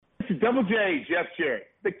is Double J, Jeff Jarrett,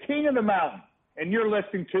 the king of the mountain, and you're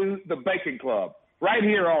listening to The Bacon Club, right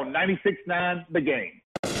here on 96.9 The Game.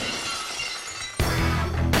 And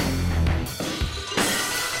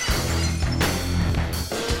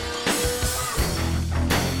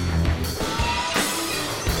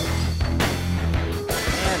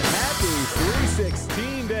happy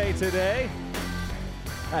 316 day today.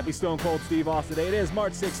 Happy Stone Cold Steve Austin Day. It is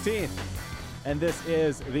March 16th, and this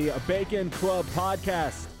is the Bacon Club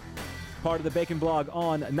podcast, part of the Bacon blog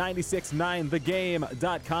on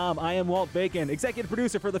 969thegame.com. I am Walt Bacon, executive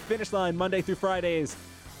producer for The Finish Line, Monday through Fridays,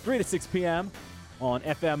 3 to 6 p.m. on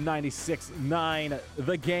FM 96.9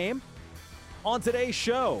 The Game. On today's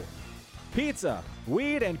show, pizza,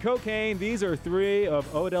 weed, and cocaine. These are three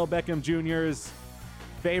of Odell Beckham Jr.'s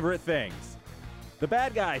favorite things. The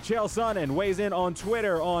bad guy, Chael Sonnen, weighs in on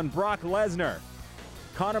Twitter on Brock Lesnar,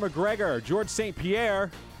 Connor McGregor, George St.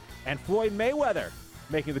 Pierre, and Floyd Mayweather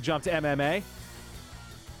making the jump to MMA.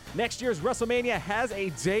 Next year's Wrestlemania has a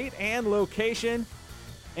date and location,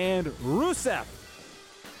 and Rusev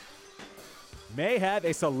may have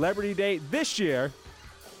a celebrity date this year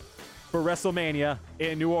for Wrestlemania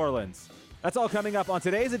in New Orleans. That's all coming up on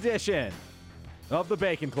today's edition of the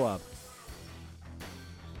Bacon Club.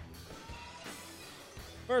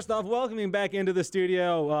 First off, welcoming back into the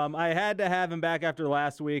studio. I had to have him back after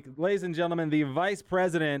last week. Ladies and gentlemen, the vice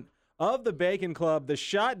president of the Bacon Club, the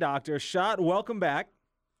Shot Doctor. Shot, welcome back.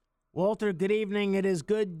 Walter, good evening. It is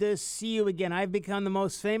good to see you again. I've become the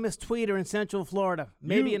most famous tweeter in Central Florida,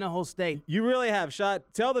 maybe in the whole state. You really have. Shot,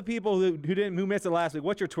 tell the people who missed it last week,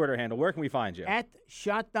 what's your Twitter handle? Where can we find you? At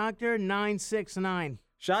ShotDoctor969.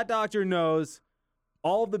 Shot Doctor knows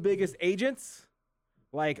all of the biggest agents,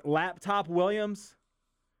 like Laptop Williams,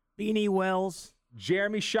 Beanie Wells,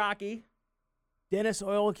 Jeremy Shockey, Dennis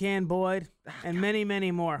Oil Can Boyd, and many,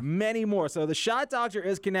 many more. Many more. So the Shot Doctor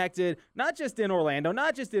is connected, not just in Orlando,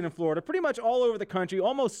 not just in Florida, pretty much all over the country,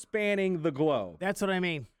 almost spanning the globe. That's what I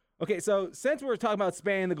mean. Okay, so since we're talking about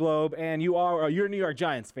spanning the globe, and you're a New York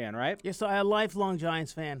Giants fan, right? Yes, I'm a lifelong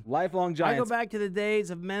Giants fan. Lifelong Giants. I go back to the days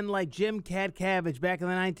of men like Jim Cabbage back in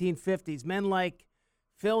the 1950s, men like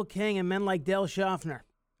Phil King and men like Del Schaffner.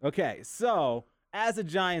 Okay, so as a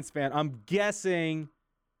Giants fan, I'm guessing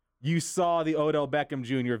you saw the Odell Beckham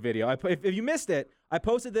Jr. video. If you missed it, I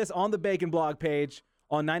posted this on the Bacon blog page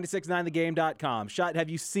on 969thegame.com. Shot,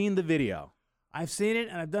 have you seen the video? I've seen it,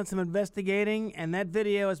 and I've done some investigating, and that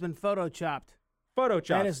video has been photoshopped. Photoshopped?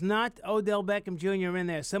 That is not Odell Beckham Jr. in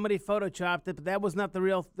there. Somebody photoshopped it, but that was not the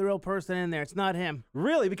real person in there. It's not him.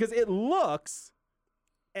 Really? Because it looks,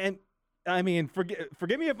 and I mean,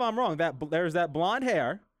 forgive me if I'm wrong, there's that blonde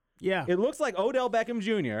hair. Yeah. It looks like Odell Beckham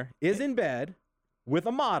Jr. is in bed with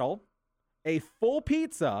a model, a full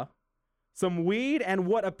pizza, some weed, and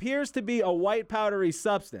what appears to be a white powdery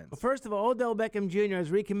substance. Well, first of all, Odell Beckham Jr.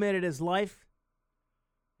 has recommitted his life,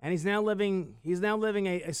 and he's now living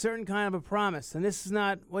a certain kind of a promise, and this is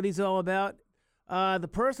not what he's all about. The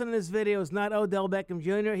person in this video is not Odell Beckham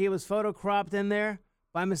Jr. He was photocropped in there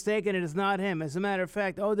by mistake, and it is not him. As a matter of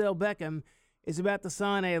fact, Odell Beckham is about to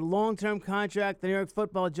sign a long-term contract with the New York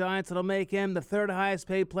Football Giants that'll make him the third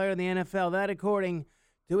highest-paid player in the NFL. That, according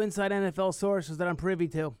to inside NFL sources that I'm privy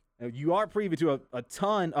to. You are privy to a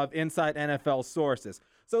ton of inside NFL sources.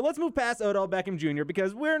 So let's move past Odell Beckham Jr.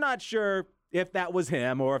 because we're not sure if that was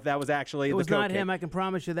him or if that was actually the It was cocaine. not him, I can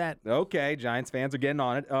promise you that. Okay, Giants fans are getting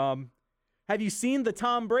on it. Have you seen the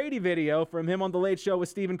Tom Brady video from him on The Late Show with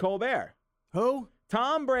Stephen Colbert? Who?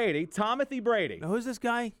 Tom Brady, Tomothy Brady. Now, who's this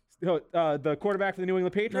guy? The quarterback for the New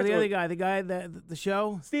England Patriots? No, the other guy, the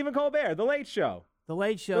show? Stephen Colbert, The Late Show. The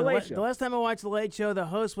Late Show. The last time I watched The Late Show, the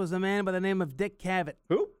host was a man by the name of Dick Cavett.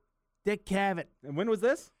 Who? Dick Cavett. And when was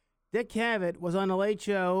this? Dick Cavett was on The Late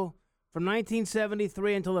Show from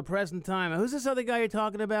 1973 until the present time. Now, who's this other guy you're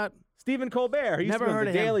talking about? Stephen Colbert. He used Never to be heard on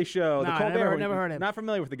of The him. Daily Show. No, the Colbert. never heard of him. Not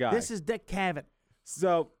familiar with the guy. This is Dick Cavett.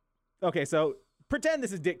 So pretend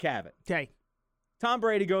this is Dick Cavett. Okay. Tom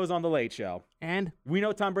Brady goes on The Late Show. And? We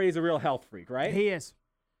know Tom Brady's a real health freak, right? He is.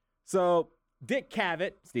 So Dick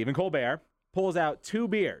Cavett, Stephen Colbert, pulls out 2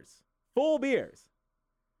 beers, full beers.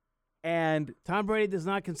 And Tom Brady does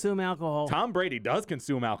not consume alcohol. Tom Brady does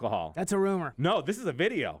consume alcohol. That's a rumor. No, this is a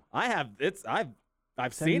video.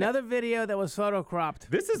 I've seen another video that was photocropped.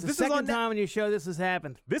 This is the second time on your show this has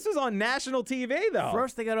happened. This was on national TV, though.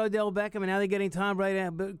 First they got Odell Beckham, and now they're getting Tom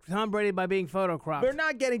Brady by being photocropped. They're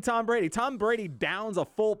not getting Tom Brady. Tom Brady downs a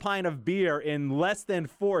full pint of beer in less than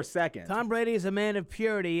 4 seconds. Tom Brady is a man of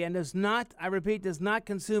purity and does not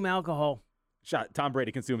consume alcohol. Tom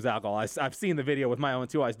Brady consumes alcohol. I've seen the video with my own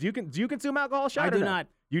 2 eyes. Do you consume alcohol, Shot? I do not.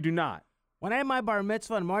 You do not. When I had my bar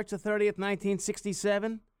mitzvah on March the 30th,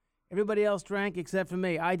 1967, Everybody else drank except for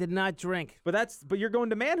me. I did not drink. But you're going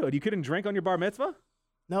to manhood. You couldn't drink on your bar mitzvah?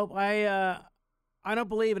 Nope. I don't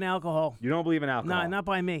believe in alcohol. You don't believe in alcohol? No, not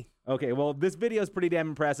by me. Okay, well, this video is pretty damn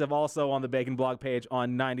impressive. Also on the Bacon blog page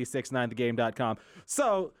on 969thegame.com.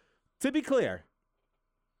 So, to be clear,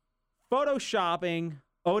 photoshopping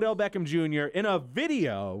Odell Beckham Jr. in a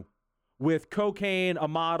video with cocaine, a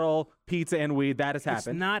model, pizza, and weed, that has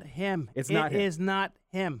happened. It's not him. It is not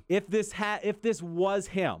him. If this was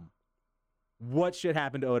him, what should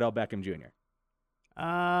happen to Odell Beckham Jr.?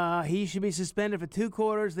 He should be suspended for 2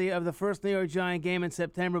 quarters of the first New York Giant game in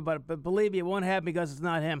September, but believe me, it won't happen because it's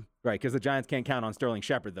not him. Right, because the Giants can't count on Sterling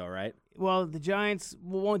Shepard, though, right? Well, the Giants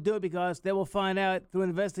won't do it because they will find out through an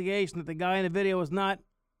investigation that the guy in the video was not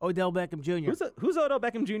Odell Beckham Jr. Who's Odell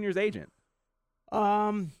Beckham Jr.'s agent?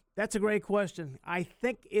 That's a great question. I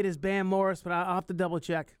think it is Bam Morris, but I'll have to double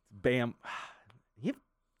check. Bam.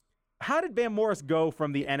 How did Bam Morris go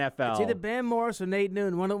from the NFL? It's either Bam Morris or Nate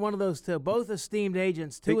Noon, one of those two. Both esteemed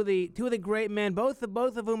agents, two of the great men, both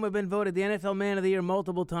of whom have been voted the NFL Man of the Year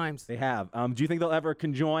multiple times. They have. Do you think they'll ever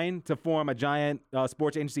conjoin to form a giant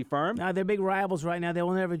sports agency firm? No, they're big rivals right now. They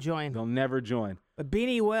will never join. They'll never join. But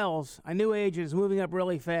Beanie Wells, a new agent, is moving up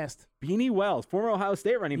really fast. Beanie Wells, former Ohio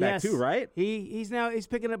State running back too, right? He's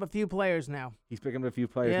picking up a few players now. He's picking up a few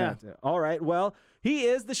players now too. All right, well, he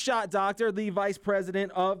is the Shot Doctor, the vice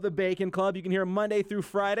president of the Bacon Club. You can hear him Monday through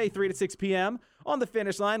Friday, 3 to 6 p.m. on the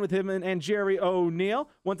Finish Line with him and Jerry O'Neill.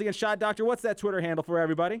 Once again, Shot Doctor, what's that Twitter handle for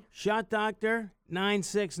everybody? Shot Doctor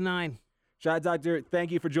 969. Shot Doctor,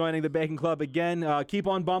 thank you for joining the Bacon Club again. Keep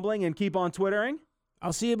on bumbling and keep on Twittering.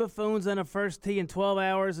 I'll see you buffoons on a first tee in 12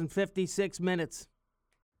 hours and 56 minutes.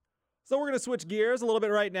 So we're going to switch gears a little bit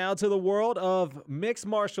right now to the world of mixed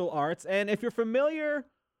martial arts. And if you're familiar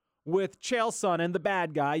with Chael Sonnen, the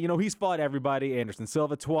bad guy, you know, he's fought everybody. Anderson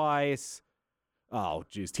Silva twice.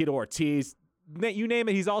 Tito Ortiz. You name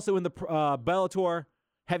it. He's also in the Bellator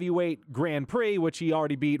Heavyweight Grand Prix, which he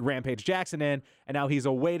already beat Rampage Jackson in. And now he's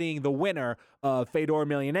awaiting the winner of Fedor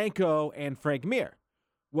Emelianenko and Frank Mir.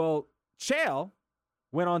 Well, Chael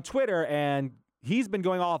went on Twitter, and he's been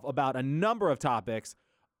going off about a number of topics.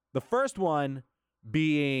 The first one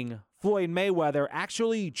being Floyd Mayweather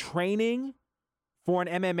actually training for an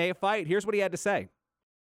MMA fight. Here's what he had to say.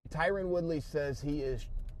 Tyron Woodley says he is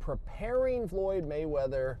preparing Floyd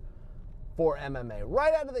Mayweather for MMA.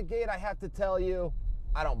 Right out of the gate, I have to tell you,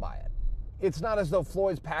 I don't buy it. It's not as though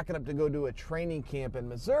Floyd's packing up to go do a training camp in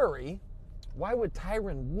Missouri. Why would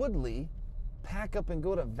Tyron Woodley pack up and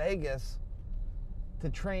go to Vegas to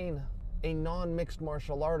train a non-mixed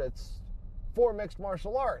martial artist for mixed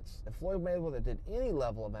martial arts? If Floyd Mayweather did any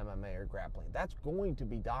level of MMA or grappling, that's going to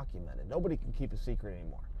be documented. Nobody can keep a secret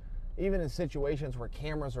anymore. Even in situations where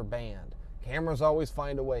cameras are banned, cameras always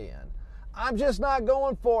find a way in. I'm just not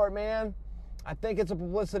going for it, man. I think it's a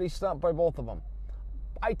publicity stunt by both of them.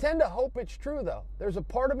 I tend to hope it's true, though. There's a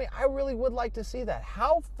part of me, I really would like to see that.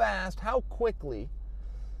 How fast, how quickly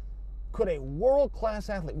could a world-class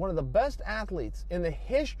athlete, one of the best athletes in the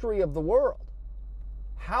history of the world,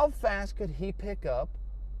 how fast could he pick up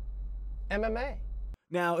MMA?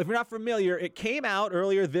 Now, if you're not familiar, it came out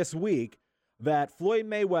earlier this week that Floyd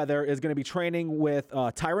Mayweather is going to be training with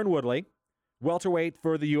Tyron Woodley, welterweight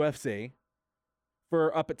for the UFC, for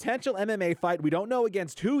a potential MMA fight. We don't know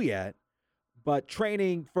against who yet, but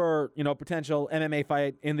training for, potential MMA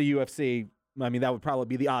fight in the UFC, I mean, that would probably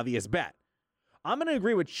be the obvious bet. I'm going to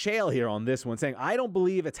agree with Chael here on this one, saying I don't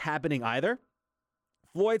believe it's happening either.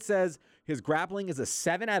 Floyd says his grappling is a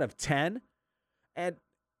 7 out of 10. And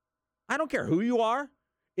I don't care who you are.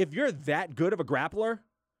 If you're that good of a grappler,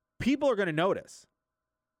 people are going to notice.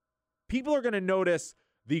 People are going to notice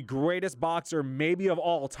the greatest boxer maybe of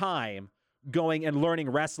all time going and learning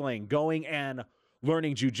wrestling, going and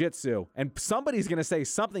learning jiu-jitsu. And somebody's going to say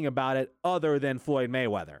something about it other than Floyd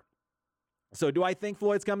Mayweather. So do I think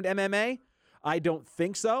Floyd's coming to MMA? I don't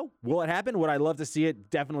think so. Will it happen? Would I love to see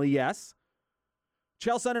it? Definitely yes.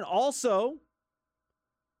 Chael Sonnen also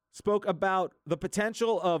spoke about the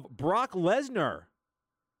potential of Brock Lesnar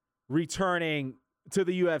returning to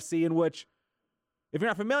the UFC, in which, if you're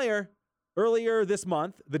not familiar, earlier this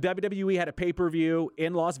month, the WWE had a pay-per-view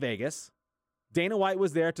in Las Vegas. Dana White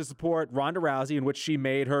was there to support Ronda Rousey, in which she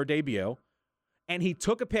made her debut. And he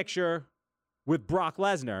took a picture with Brock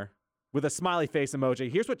Lesnar with a smiley face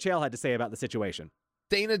emoji. Here's what Chael had to say about the situation.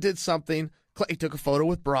 Dana did something. Clay took a photo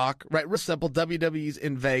with Brock, right? Real simple. WWE's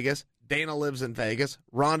in Vegas. Dana lives in Vegas.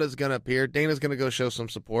 Ronda's going to appear. Dana's going to go show some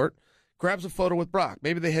support. Grabs a photo with Brock.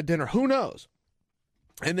 Maybe they had dinner. Who knows?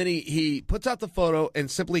 And then he puts out the photo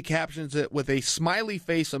and simply captions it with a smiley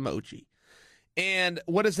face emoji. And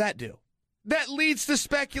what does that do? that leads to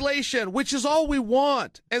speculation, which is all we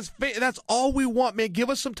want. That's all we want, man. Give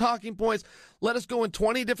us some talking points. Let us go in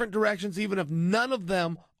 20 different directions, even if none of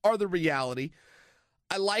them are the reality.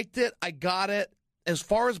 I liked it. I got it. As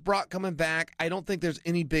far as Brock coming back, I don't think there's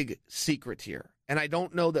any big secret here. And I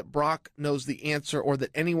don't know that Brock knows the answer or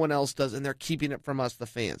that anyone else does, and they're keeping it from us, the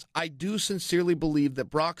fans. I do sincerely believe that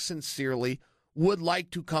Brock sincerely would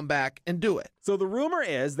like to come back and do it. So the rumor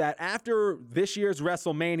is that after this year's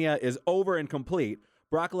WrestleMania is over and complete,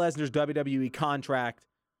 Brock Lesnar's WWE contract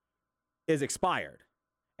is expired.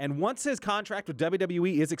 And once his contract with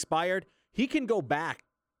WWE is expired, he can go back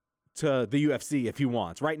to the UFC if he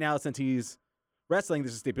wants. Right now, since he's wrestling,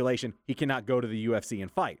 there's a stipulation he cannot go to the UFC and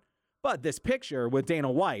fight. But this picture with Dana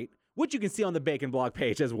White, which you can see on the Bacon blog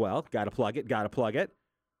page as well, gotta plug it.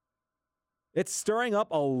 It's stirring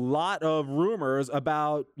up a lot of rumors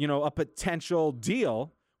about, a potential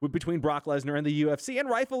deal between Brock Lesnar and the UFC, and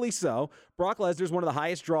rightfully so. Brock Lesnar is one of the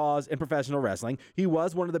highest draws in professional wrestling. He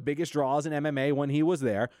was one of the biggest draws in MMA when he was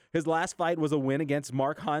there. His last fight was a win against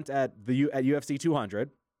Mark Hunt at UFC 200.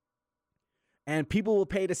 And people will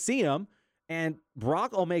pay to see him, and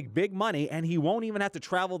Brock will make big money, and he won't even have to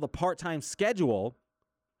travel the part-time schedule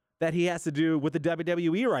that he has to do with the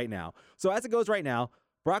WWE right now. So as it goes right now,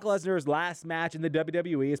 Brock Lesnar's last match in the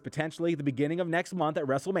WWE is potentially the beginning of next month at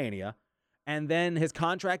WrestleMania, and then his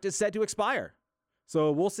contract is set to expire.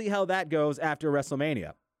 So we'll see how that goes after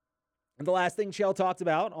WrestleMania. And the last thing Chael talked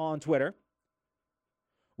about on Twitter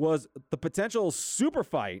was the potential super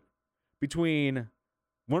fight between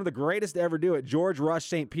one of the greatest to ever do it, George Rush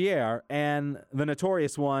St. Pierre, and the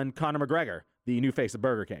notorious one, Connor McGregor, the new face of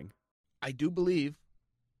Burger King. I do believe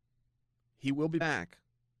he will be back.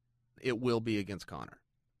 It will be against Connor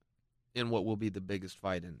in what will be the biggest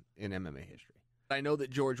fight in MMA history. I know that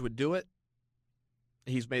George would do it.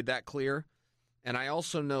 He's made that clear. And I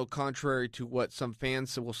also know, contrary to what some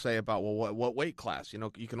fans will say about, well, what weight class?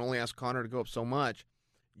 You can only ask Connor to go up so much.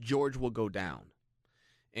 George will go down.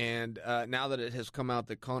 And now that it has come out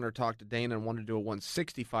that Connor talked to Dana and wanted to do a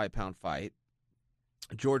 165-pound fight,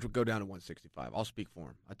 George would go down to 165. I'll speak for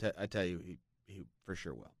him. I tell you, he for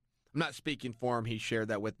sure will. I'm not speaking for him. He shared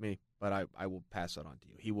that with me, but I will pass that on to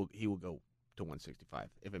you. He will go to 165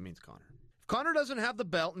 if it means Connor. If Connor doesn't have the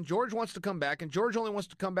belt and George wants to come back, and George only wants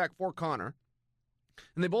to come back for Connor,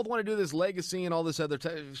 and they both want to do this legacy and all this other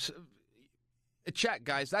check,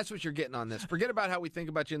 guys. That's what you're getting on this. Forget about how we think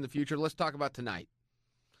about you in the future. Let's talk about tonight.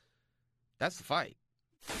 That's the fight.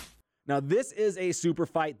 Now, this is a super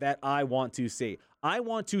fight that I want to see. I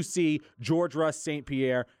want to see George Rush St.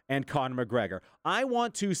 Pierre and Connor McGregor. I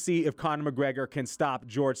want to see if Connor McGregor can stop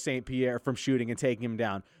George St. Pierre from shooting and taking him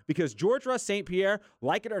down. Because George Rush St. Pierre,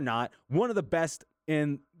 like it or not, one of the best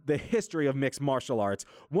in the history of mixed martial arts,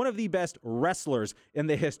 one of the best wrestlers in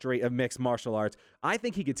the history of mixed martial arts. I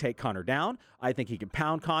think he could take Connor down. I think he can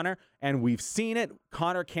pound Connor, and we've seen it.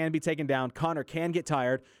 Connor can be taken down. Connor can get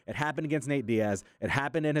tired. It happened against Nate Diaz. It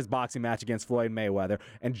happened in his boxing match against Floyd Mayweather,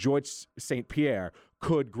 and George St. Pierre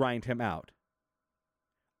could grind him out.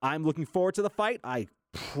 I'm looking forward to the fight. I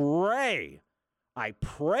pray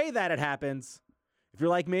that it happens. If you're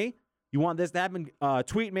like me, you want this to happen,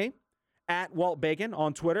 tweet me at Walt Bacon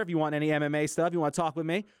on Twitter. If you want any MMA stuff, you want to talk with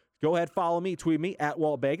me, go ahead, follow me, tweet me at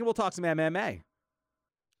Walt Bacon. We'll talk some MMA.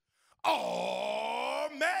 Oh,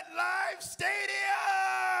 MetLife Stadium!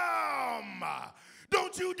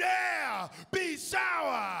 Don't you dare be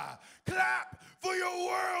sour. Clap for your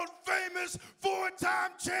world-famous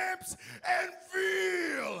four-time champs and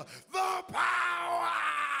feel the power.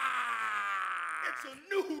 It's a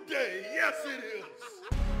new day. Yes, it is.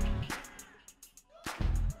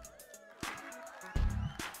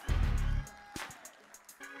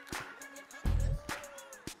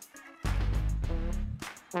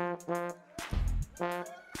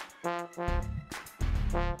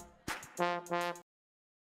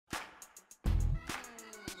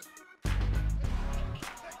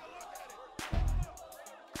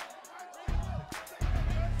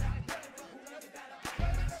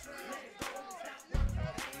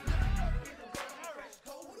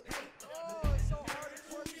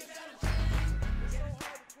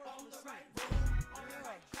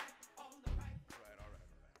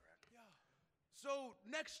 So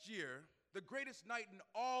next year, the greatest night in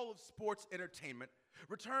all of sports entertainment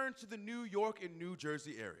returns to the New York and New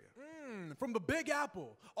Jersey area. From the Big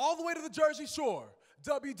Apple all the way to the Jersey Shore,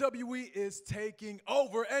 WWE is taking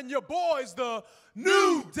over, and your boys, the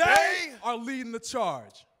New Day, are leading the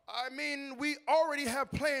charge. I mean, we already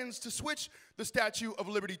have plans to switch the Statue of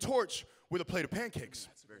Liberty torch with a plate of pancakes.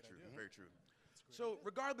 That's very true, very true. So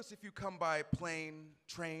regardless if you come by plane,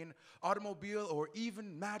 train, automobile, or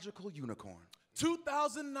even magical unicorn.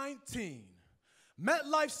 2019,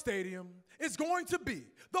 MetLife Stadium is going to be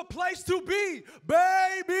the place to be,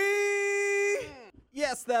 baby!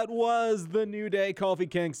 Yes, that was the New Day, Kofi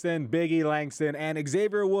Kingston, Big E Langston, and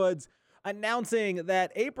Xavier Woods announcing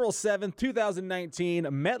that April 7th, 2019,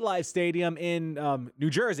 MetLife Stadium in New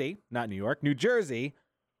Jersey, not New York, New Jersey,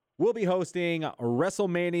 will be hosting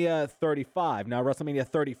WrestleMania 35. Now, WrestleMania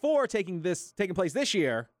 34 taking place this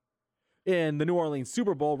year in the New Orleans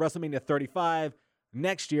Super Bowl, WrestleMania 35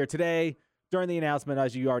 next year. Today, during the announcement,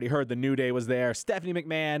 as you already heard, the New Day was there. Stephanie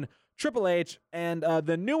McMahon, Triple H, and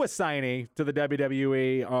the newest signee to the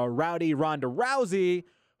WWE, Rowdy Ronda Rousey,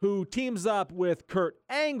 who teams up with Kurt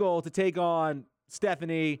Angle to take on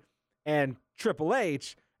Stephanie and Triple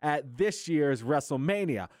H at this year's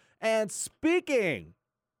WrestleMania. And speaking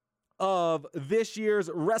of this year's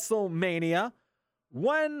WrestleMania,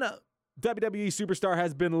 one WWE superstar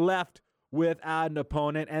has been left without an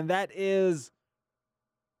opponent, and that is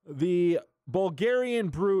the Bulgarian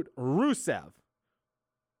brute Rusev.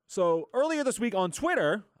 So earlier this week on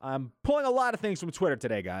Twitter, I'm pulling a lot of things from Twitter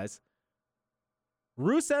today, guys.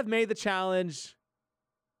 Rusev made the challenge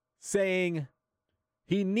saying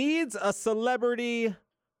he needs a celebrity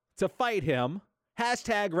to fight him.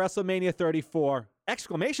 Hashtag WrestleMania 34,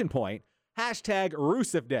 exclamation point, hashtag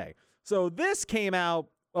Rusev Day. So this came out,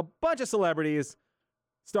 a bunch of celebrities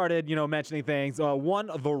started, mentioning things. One,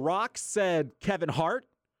 The Rock said Kevin Hart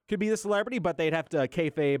could be the celebrity, but they'd have to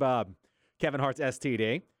kayfabe Kevin Hart's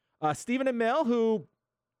STD. Stephen Amell, who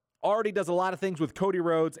already does a lot of things with Cody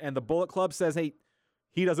Rhodes and the Bullet Club, says, hey,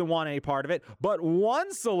 he doesn't want any part of it. But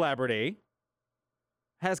one celebrity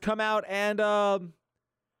has come out and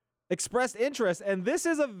expressed interest, and this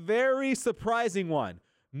is a very surprising one.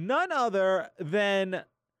 None other than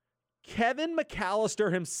Kevin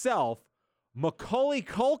McAllister himself, Macaulay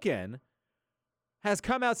Culkin, has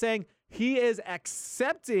come out saying he is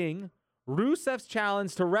accepting Rusev's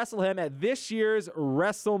challenge to wrestle him at this year's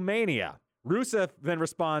WrestleMania. Rusev then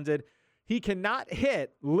responded, he cannot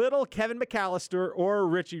hit little Kevin McAllister or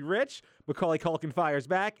Richie Rich. Macaulay Culkin fires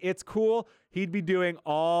back. It's cool. He'd be doing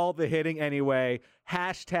all the hitting anyway.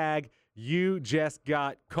 Hashtag you just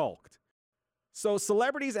got culked. So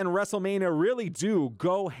celebrities and WrestleMania really do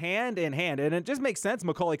go hand in hand. And it just makes sense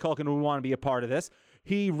Macaulay Culkin would want to be a part of this.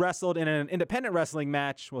 He wrestled in an independent wrestling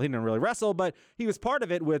match. Well, he didn't really wrestle, but he was part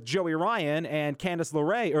of it with Joey Ryan and Candice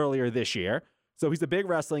LeRae earlier this year. So he's a big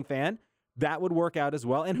wrestling fan. That would work out as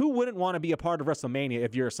well. And who wouldn't want to be a part of WrestleMania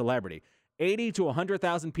if you're a celebrity? 80 to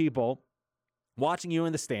 100,000 people watching you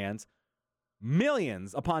in the stands,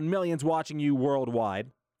 millions upon millions watching you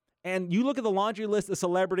worldwide. And you look at the laundry list of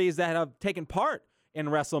celebrities that have taken part in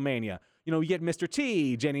WrestleMania. You get Mr.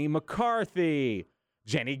 T, Jenny McCarthy,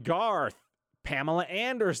 Jenny Garth, Pamela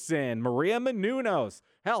Anderson, Maria Menounos.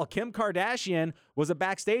 Hell, Kim Kardashian was a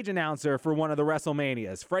backstage announcer for one of the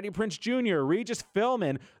WrestleManias. Freddie Prinze Jr., Regis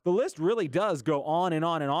Philbin. The list really does go on and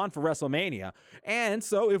on and on for WrestleMania. And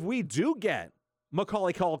so if we do get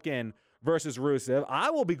Macaulay Culkin versus Rusev,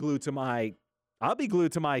 I'll be glued to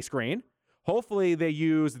my screen. Hopefully they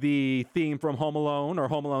use the theme from Home Alone or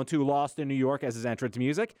Home Alone 2 Lost in New York as his entrance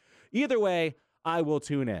music. Either way, I will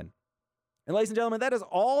tune in. And ladies and gentlemen, that is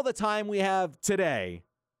all the time we have today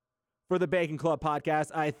for the Bacon Club podcast.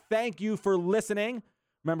 I thank you for listening.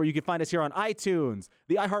 Remember, you can find us here on iTunes,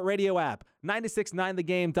 the iHeartRadio app,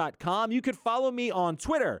 969thegame.com. You could follow me on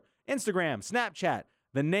Twitter, Instagram, Snapchat.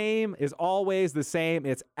 The name is always the same.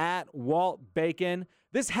 It's at Walt Bacon.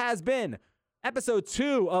 This has been episode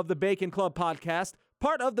 2 of the Bacon Club podcast,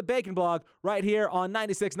 part of the Bacon blog right here on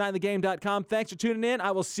 969thegame.com. Thanks for tuning in.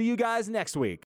 I will see you guys next week.